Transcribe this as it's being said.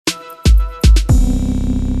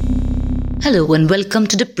Hello and welcome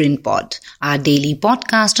to ThePrintPod, our daily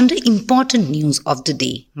podcast on the important news of the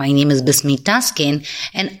day. My name is Taskin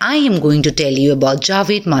and I am going to tell you about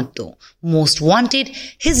Javaid Matoo, most wanted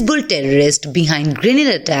Hizbul terrorist behind grenade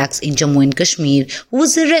attacks in Jammu and Kashmir, who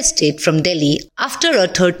was arrested from Delhi after a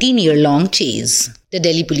 13-year-long chase. The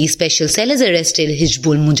Delhi Police Special Cell has arrested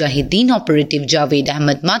Hizbul Mujahideen operative Javaid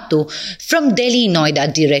Matoo from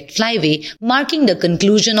Delhi-Noida direct flyway, marking the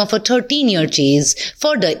conclusion of a 13-year chase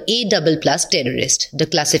for the A++ terrorist. The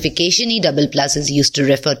classification E++ is used to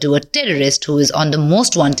refer to a terrorist who is on the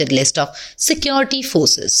most wanted list of security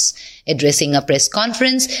forces. Addressing a press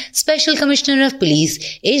conference, Special Commissioner of Police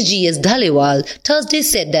HGS Dhaliwal Thursday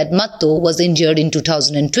said that Matoo was injured in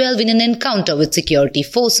 2012 in an encounter with security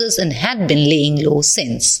forces and had been laying low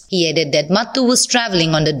since. He added that Matoo was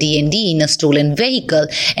travelling on the D&D in a stolen vehicle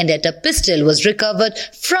and that a pistol was recovered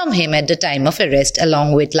from him at the time of arrest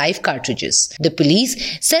along with live cartridges. The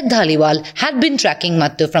police said Dhaliwal had been tracking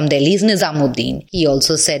Matoo from Delhi's Nizamuddin. He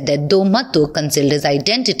also said that though Matoo concealed his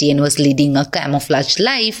identity and was leading a camouflaged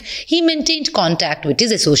life, he maintained contact with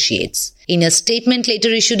his associates. In a statement later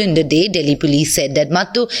issued in the day, Delhi police said that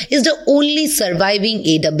Matoo is the only surviving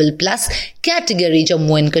A++ category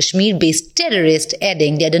Jammu and Kashmir based terrorist,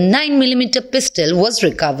 adding that a 9mm pistol was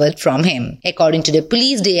recovered from him. According to the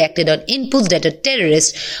police, they acted on inputs that a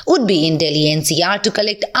terrorist would be in Delhi NCR to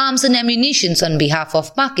collect arms and ammunition on behalf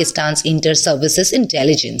of Pakistan's Inter-Services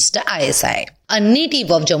Intelligence, the ISI. A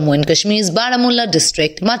native of Jammu and Kashmir's Baramulla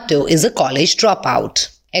district, Matoo is a college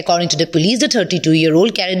dropout. According to the police, the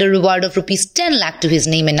 32-year-old carried a reward of Rs 10 lakh to his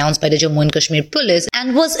name announced by the Jammu and Kashmir police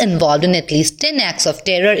and was involved in at least 10 acts of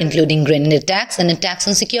terror, including grenade attacks and attacks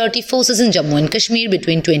on security forces in Jammu and Kashmir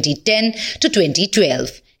between 2010 to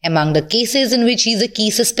 2012. Among the cases in which he is a key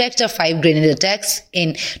suspect are 5 grenade attacks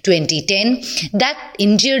in 2010 that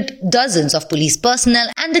injured dozens of police personnel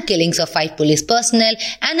and the killings of 5 police personnel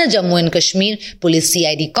and a Jammu and Kashmir police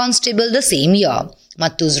CID constable the same year.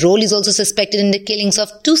 Matoo's role is also suspected in the killings of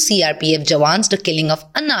 2 CRPF jawans, the killing of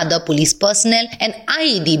another police personnel, an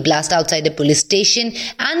IED blast outside a police station,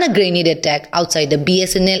 and a grenade attack outside the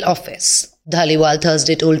BSNL office. Dhaliwal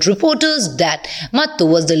Thursday told reporters that Matoo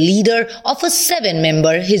was the leader of a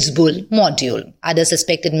 7-member Hizbul module. Other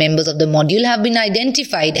suspected members of the module have been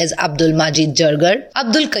identified as Abdul Majid Jargar,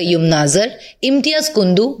 Abdul Qayyum Nazar, Imtiaz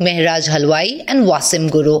Kundu, Mehraj Halwai and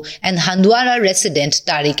Wasim Guru, and Handwara resident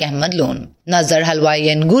Tariq Ahmad Lone. Nazar,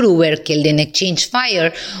 Halwai and Guru were killed in exchange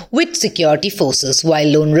fire with security forces, while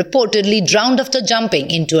Lone reportedly drowned after jumping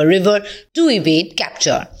into a river to evade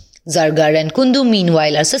capture. Zargar and Kundu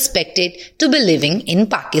meanwhile are suspected to be living in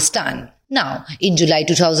Pakistan. Now, in July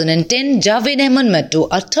 2010, Javaid Matoo,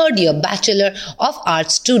 a third-year Bachelor of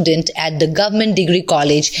Arts student at the Government Degree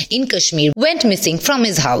College in Kashmir, went missing from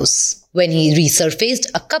his house. When he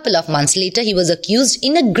resurfaced a couple of months later, he was accused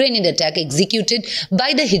in a grenade attack executed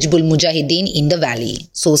by the Hizbul Mujahideen in the valley.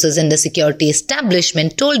 Sources in the security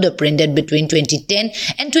establishment told The Print that between 2010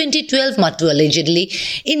 and 2012, Matoo allegedly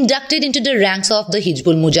inducted into the ranks of the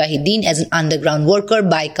Hizbul Mujahideen as an underground worker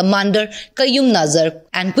by Commander Qayyum Nazar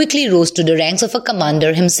and quickly rose to the ranks of a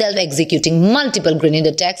commander, himself executing multiple grenade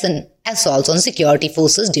attacks and assaults on security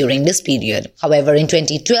forces during this period. However, in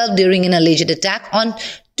 2012, during an alleged attack on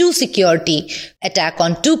 2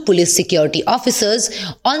 police security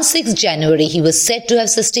officers, on 6 January, he was said to have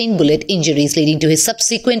sustained bullet injuries leading to his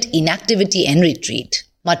subsequent inactivity and retreat.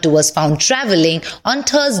 Matoo was found travelling on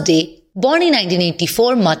Thursday. Born in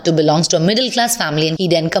 1984, Matoo belongs to a middle-class family and he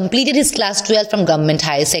then completed his class 12 from Government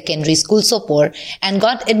Higher Secondary School Sopore and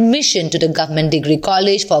got admission to the Government Degree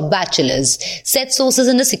College for bachelor's, said sources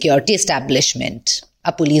in the security establishment.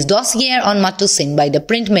 A police dossier on Matoo Singh by The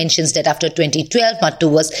Print mentions that after 2012, Matoo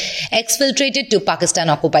was exfiltrated to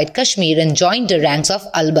Pakistan-occupied Kashmir and joined the ranks of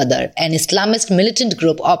Al-Badr, an Islamist militant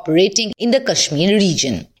group operating in the Kashmir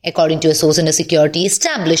region. According to a source in the security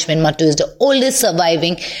establishment, Matoo is the oldest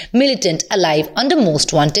surviving militant alive on the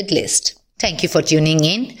most wanted list. Thank you for tuning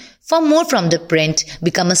in. For more from The Print,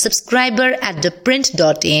 become a subscriber at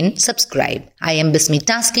theprint.in. Subscribe. I am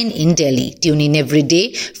Taskin in Delhi. Tune in every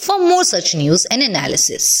day for more such news and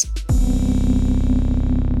analysis.